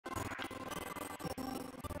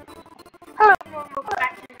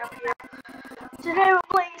Today we're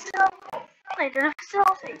playing some later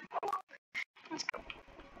facility. Let's go.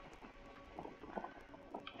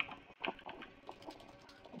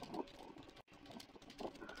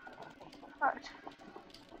 Alright.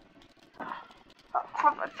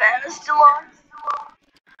 Oh, my fan is still on.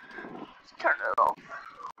 Let's turn it off.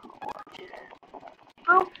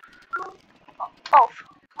 Boom. Off.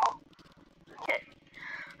 Okay.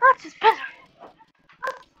 That's just better.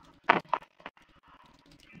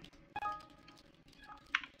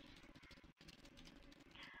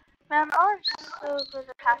 Man, I'm so good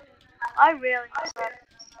at hacking. I really mess up.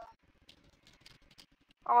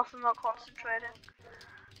 Unless I'm not concentrating.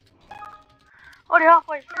 Already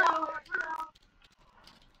halfway through.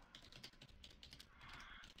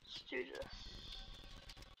 Let's do this.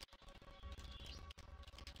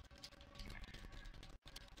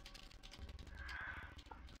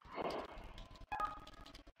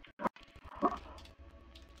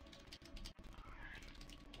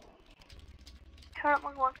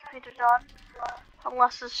 Currently one computer done.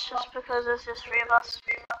 Unless it's just because there's just 3 of us.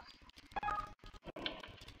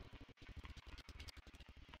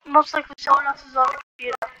 Most likely someone else is on the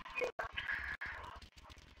computer.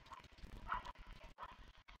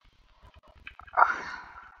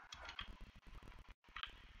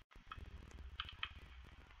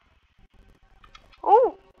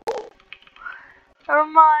 Oh! Never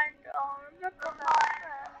mind. Remember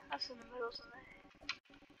that. That's in the middle, isn't it?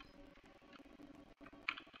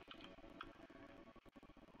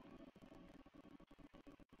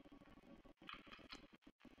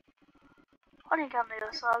 I think I'm the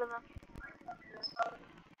other side of him.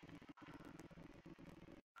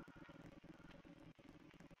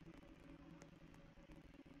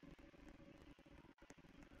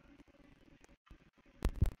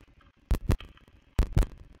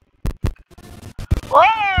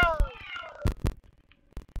 Whoa!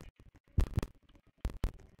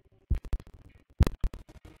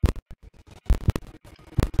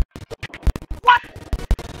 What?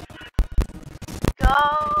 Go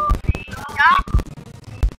me up!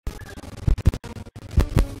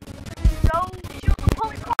 Go shoot the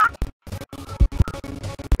police clock!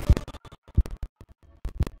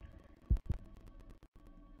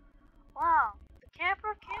 Wow, the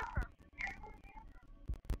camper.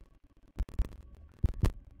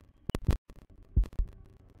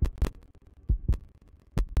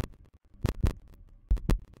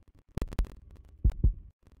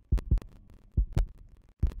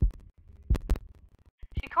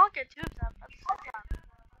 She can't get 2 of them at the same time.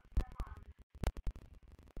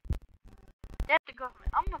 They have to go for me.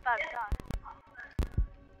 I'm about to die.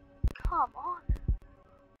 Come on.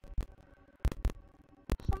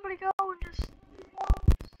 Somebody go and just...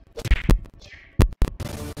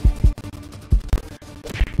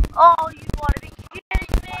 Oh, you want to be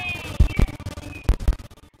kidding me!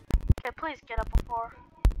 Okay, please get up before.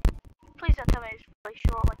 Please don't tell me it's really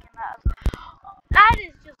short like in that. That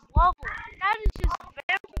is just lovely. That is just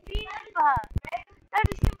very convenient for her. That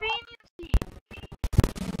is conveniency.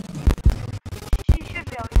 She should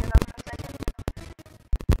be able to get up in a second.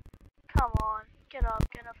 Come on. Get up.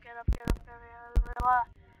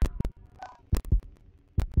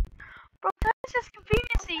 Bro, that is just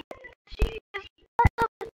conveniency. She is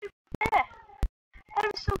there. That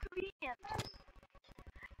is so convenient.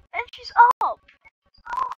 And she's up.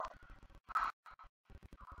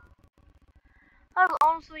 That is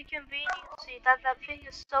honestly conveniency. That thing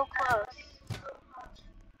is so close.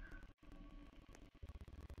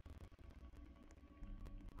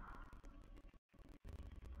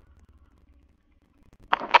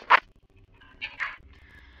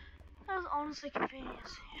 That was honestly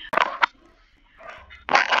conveniency.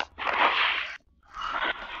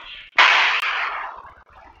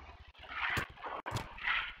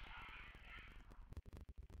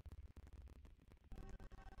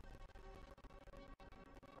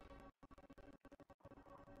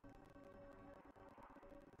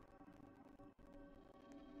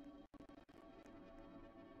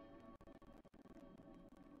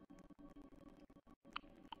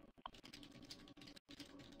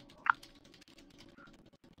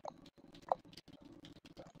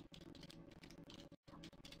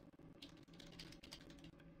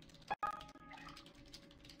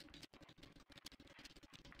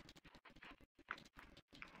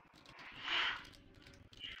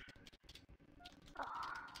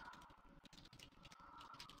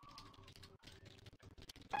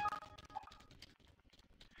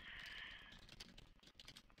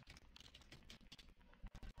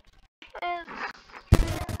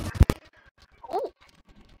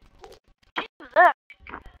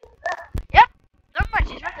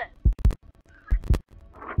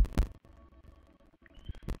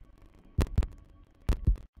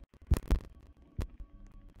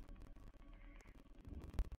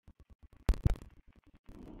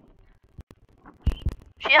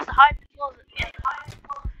 She has to hide in the closet.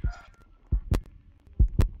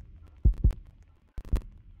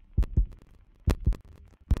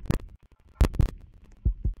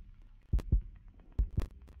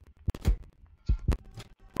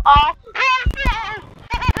 Oh.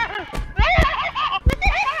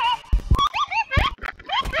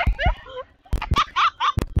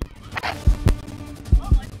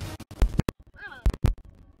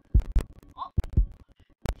 Oh,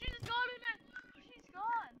 she just gone in there. She's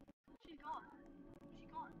gone. She's gone. She's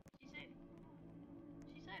gone. She's safe.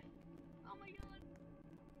 She's safe.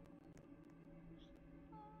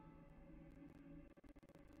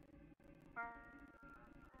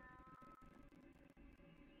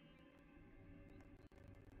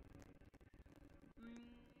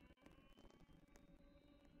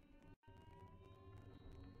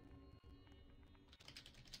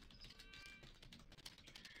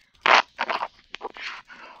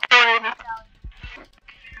 Oh my god.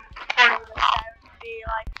 Be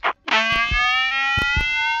like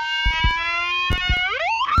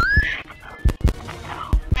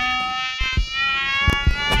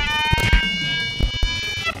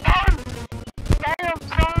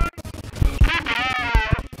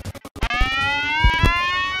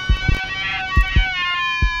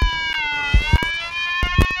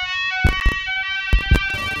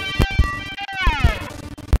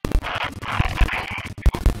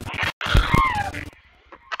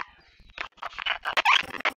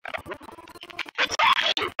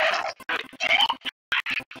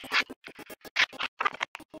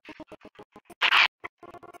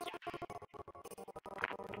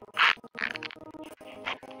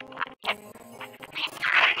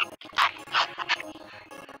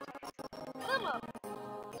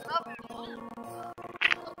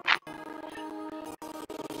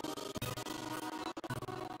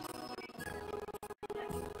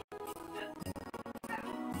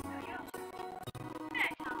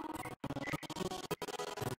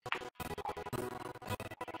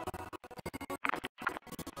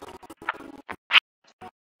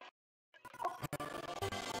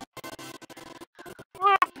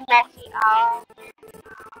blocking out.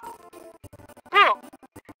 Boom.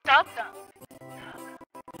 Done.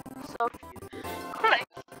 So if you click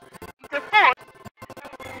the phone,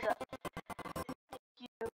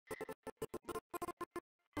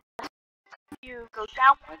 you go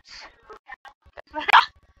downwards.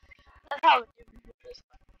 That's how you do this.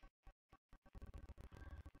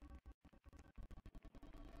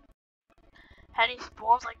 And he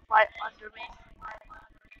spawns like right under me.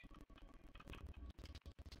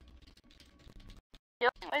 The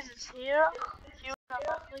only place is here. Here,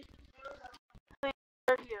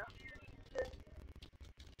 here.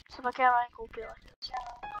 So my camera angle will be like this.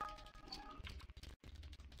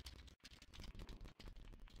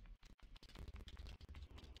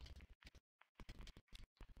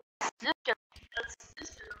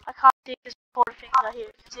 I can't take this poor things right here.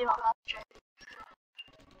 You can see my concentrating.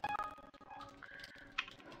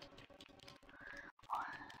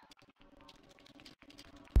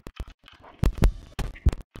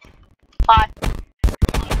 Bye.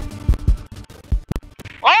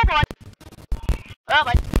 Oh boy! Oh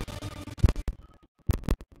boy!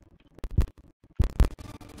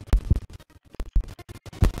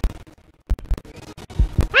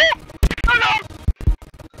 Oh no!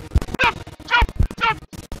 Jump!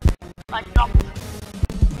 I jumped.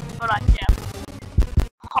 But I can't.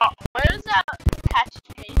 Huh, where is that attached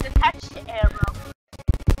to? It's attached to air, bro.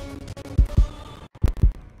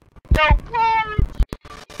 No, please!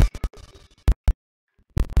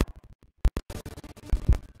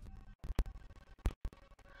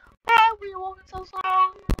 Why are we walking so slow?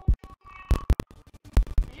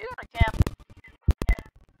 You're gonna camp.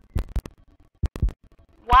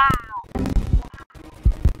 Wow.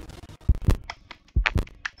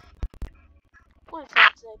 Please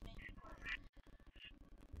don't save me.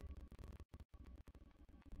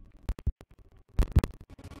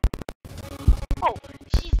 Oh,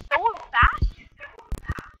 she's so fast?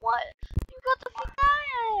 What? You got the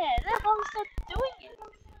fire! That's how we start doing it.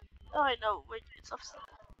 Oh, I know. Wait, it's upset.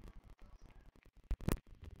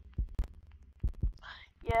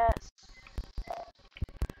 Yes.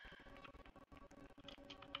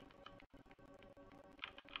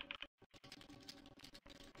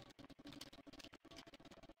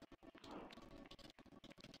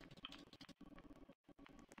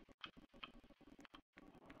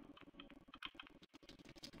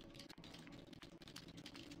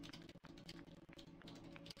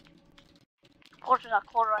 Portrait that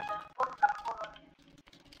corner right there.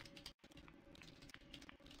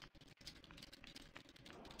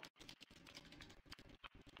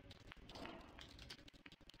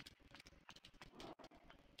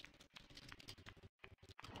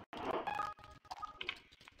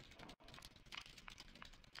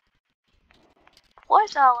 Why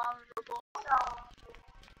is that allowable?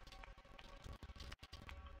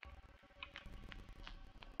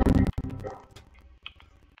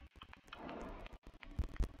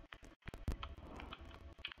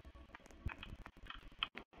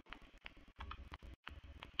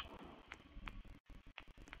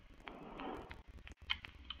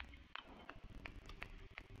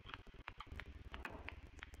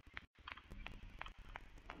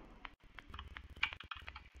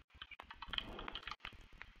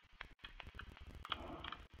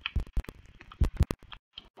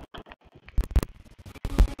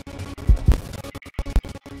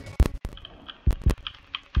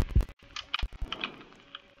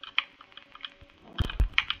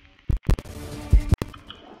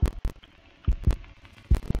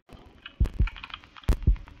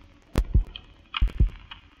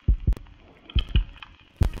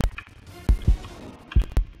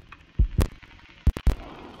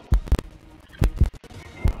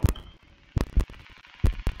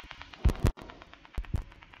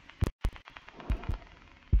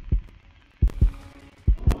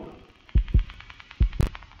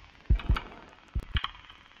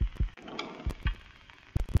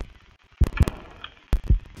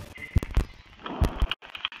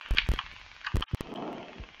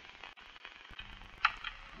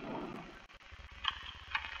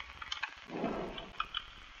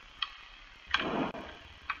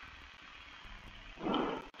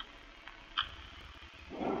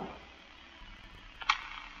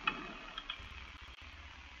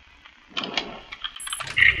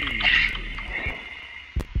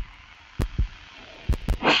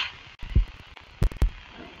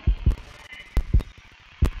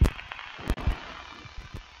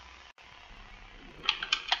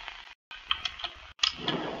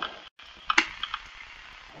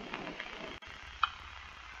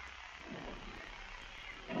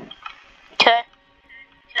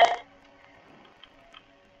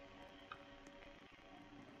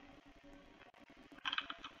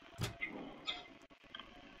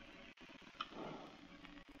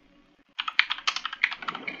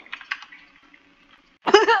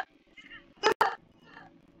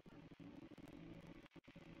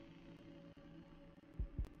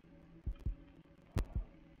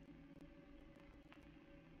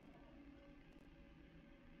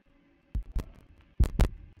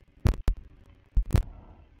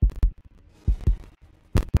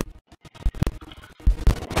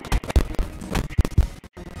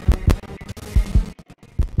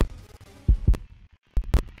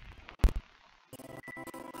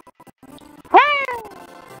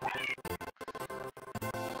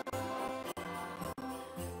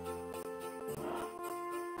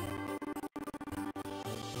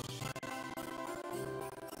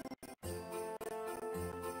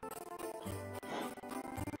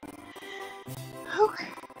 Okay.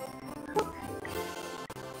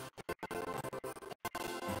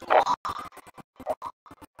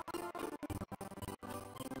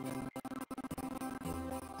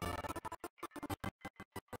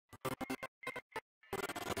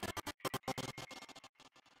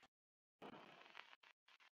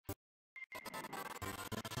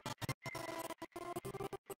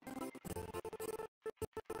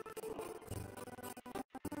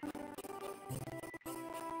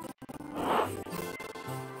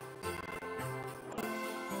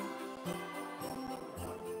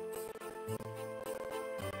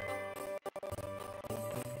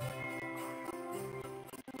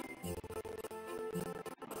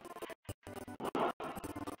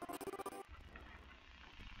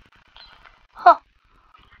 Huh.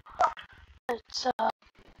 It's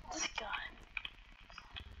this guy.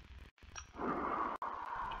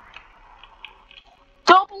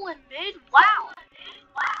 Double in mid? Wow.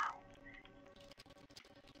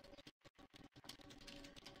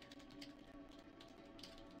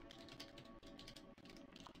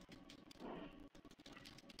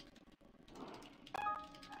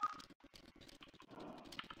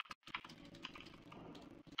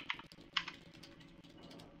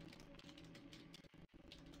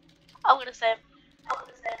 I'm gonna say.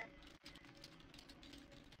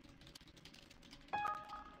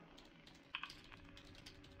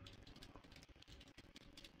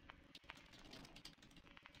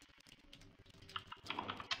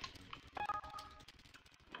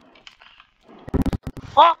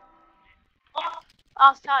 Fuck. I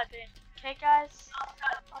was typing. Okay, guys? I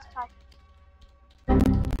was typing.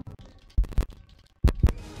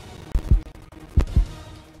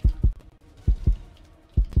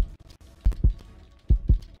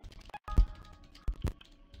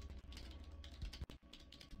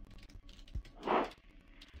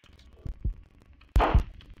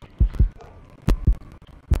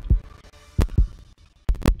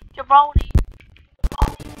 Roni.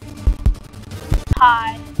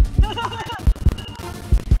 Hi.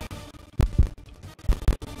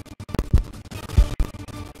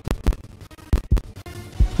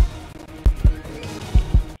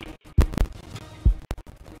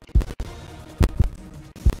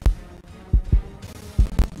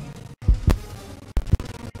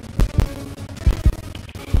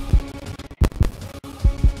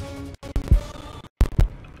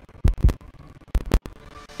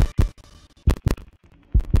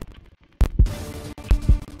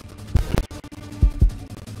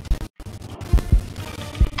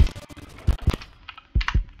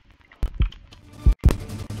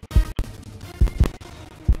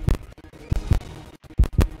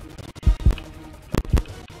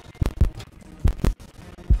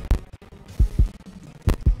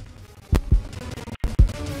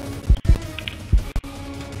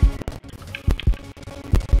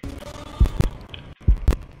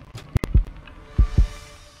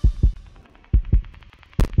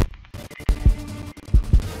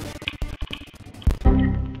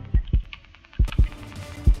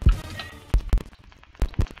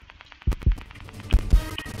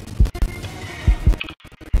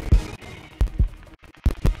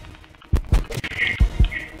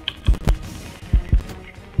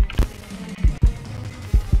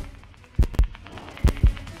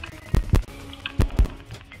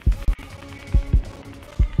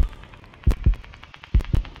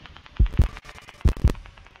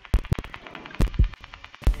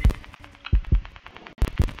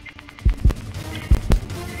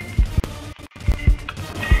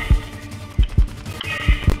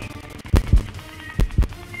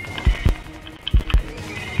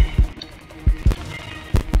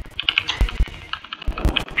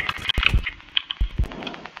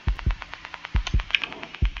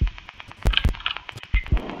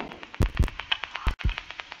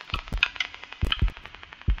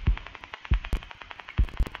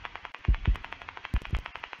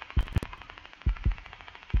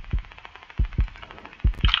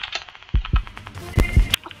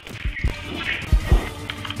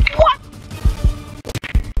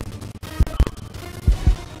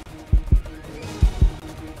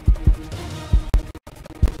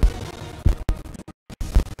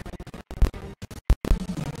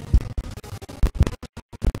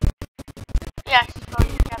 Yes, bro,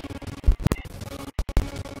 you can.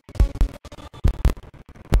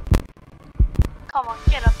 Come on,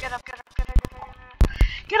 get up, get up, get up, get up, get up,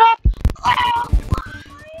 get up!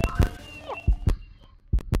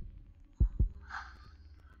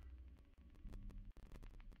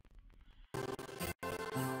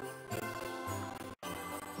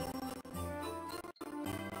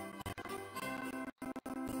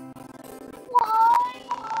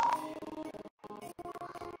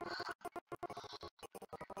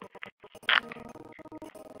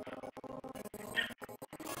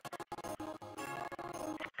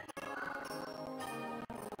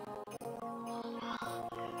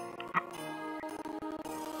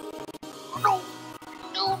 No,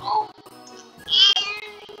 no, no.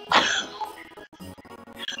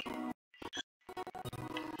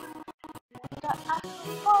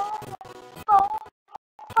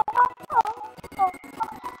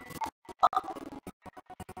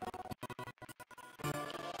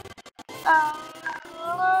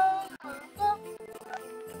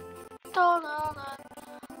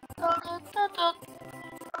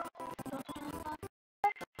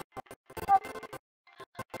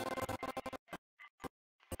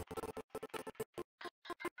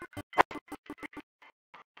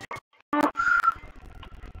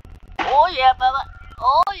 Oh yeah, Baba.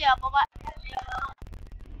 Oh yeah, Baba.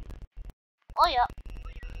 Oh yeah.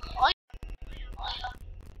 Oh yeah.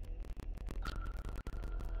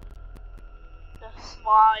 The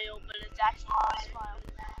smile, but it's actually not a smile.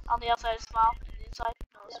 On the outside, a smile. On the inside,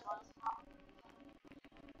 no smile.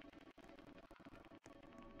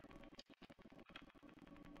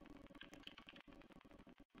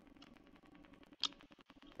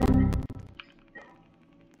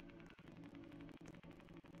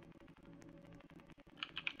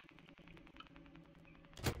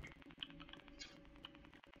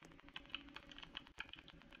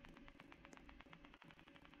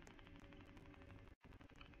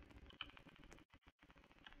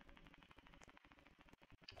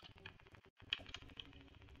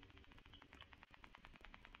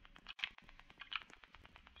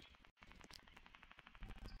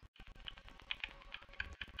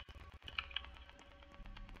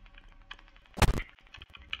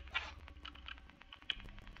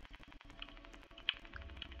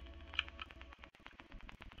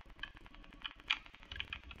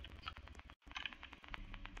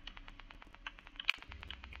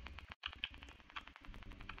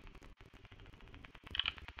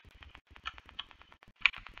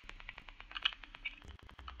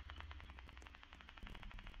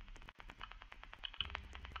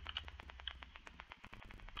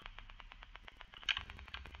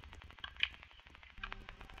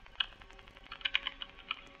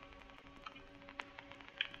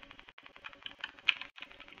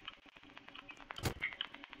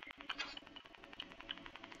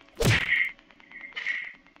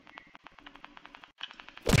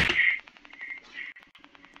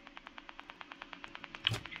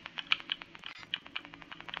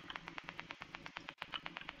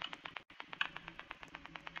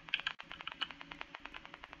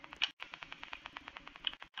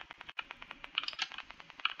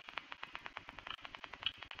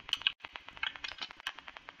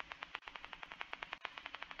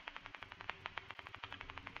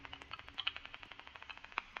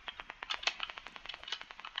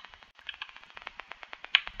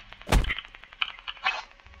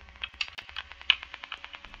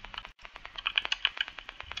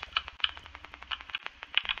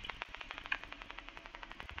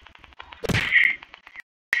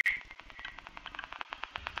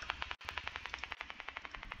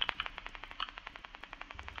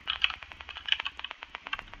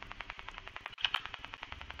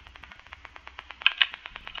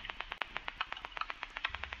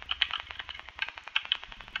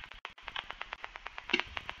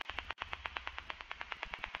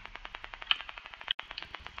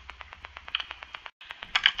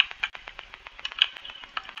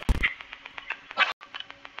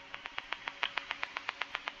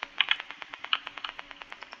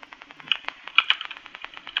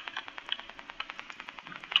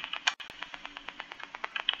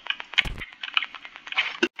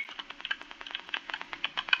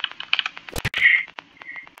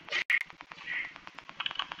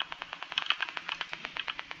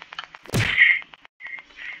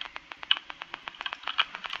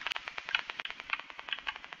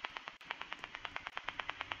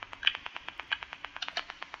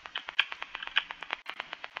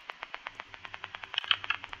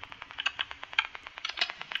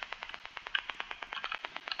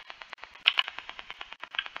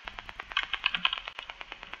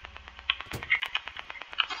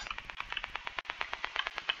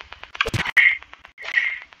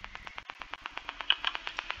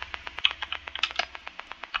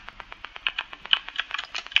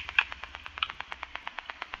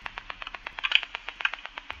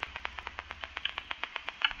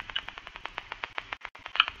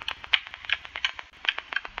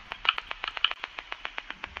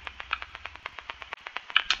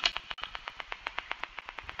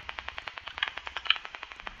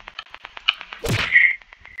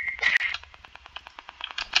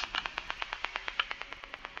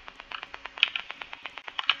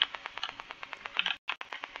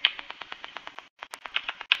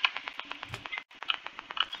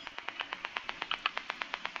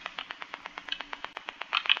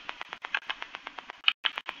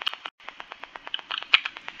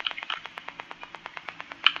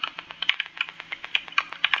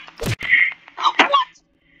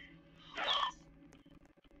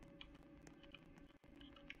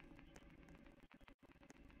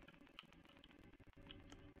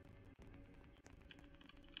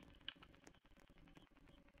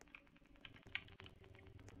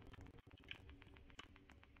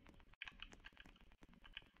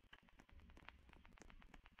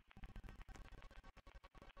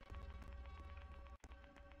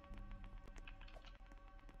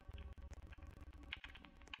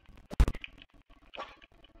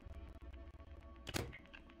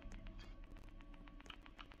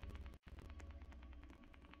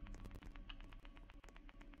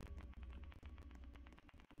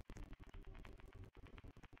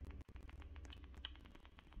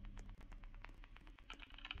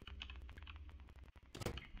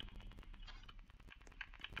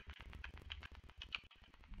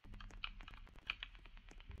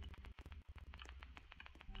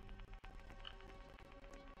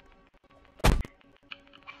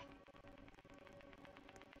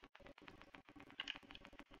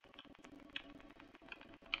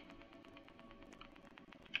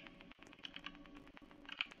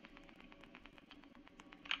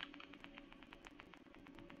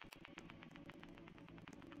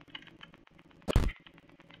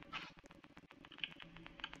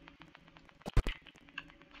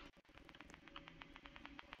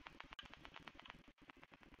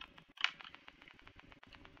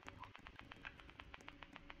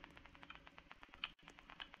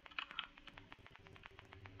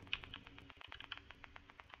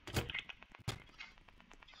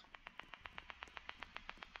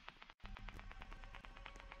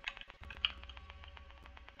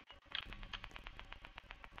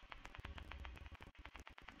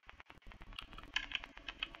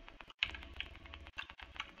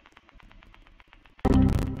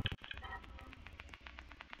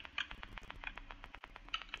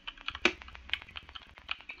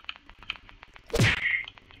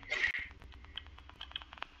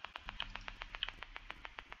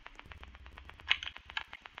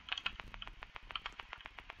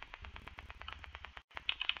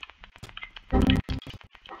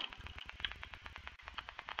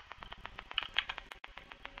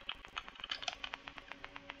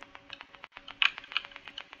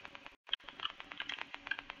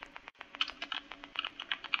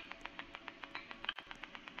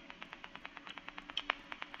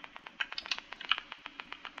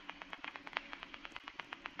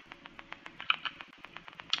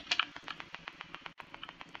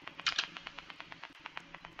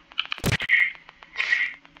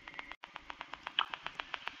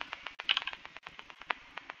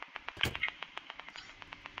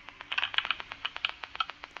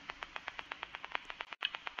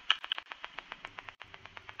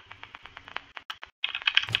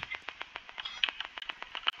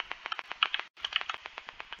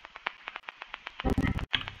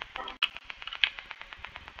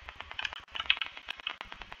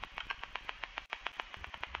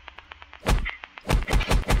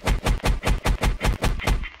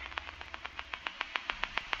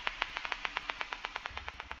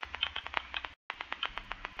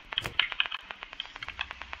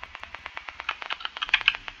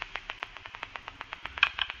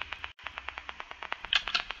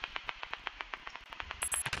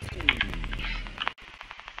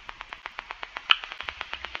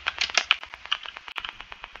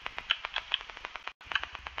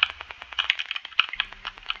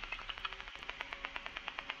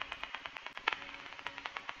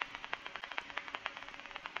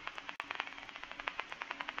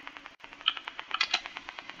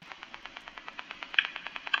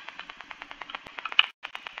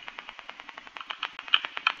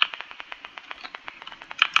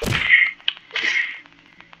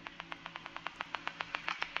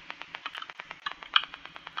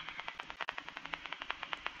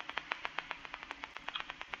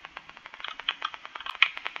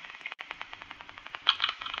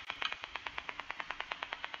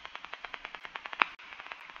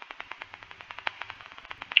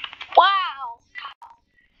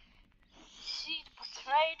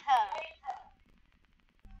 later.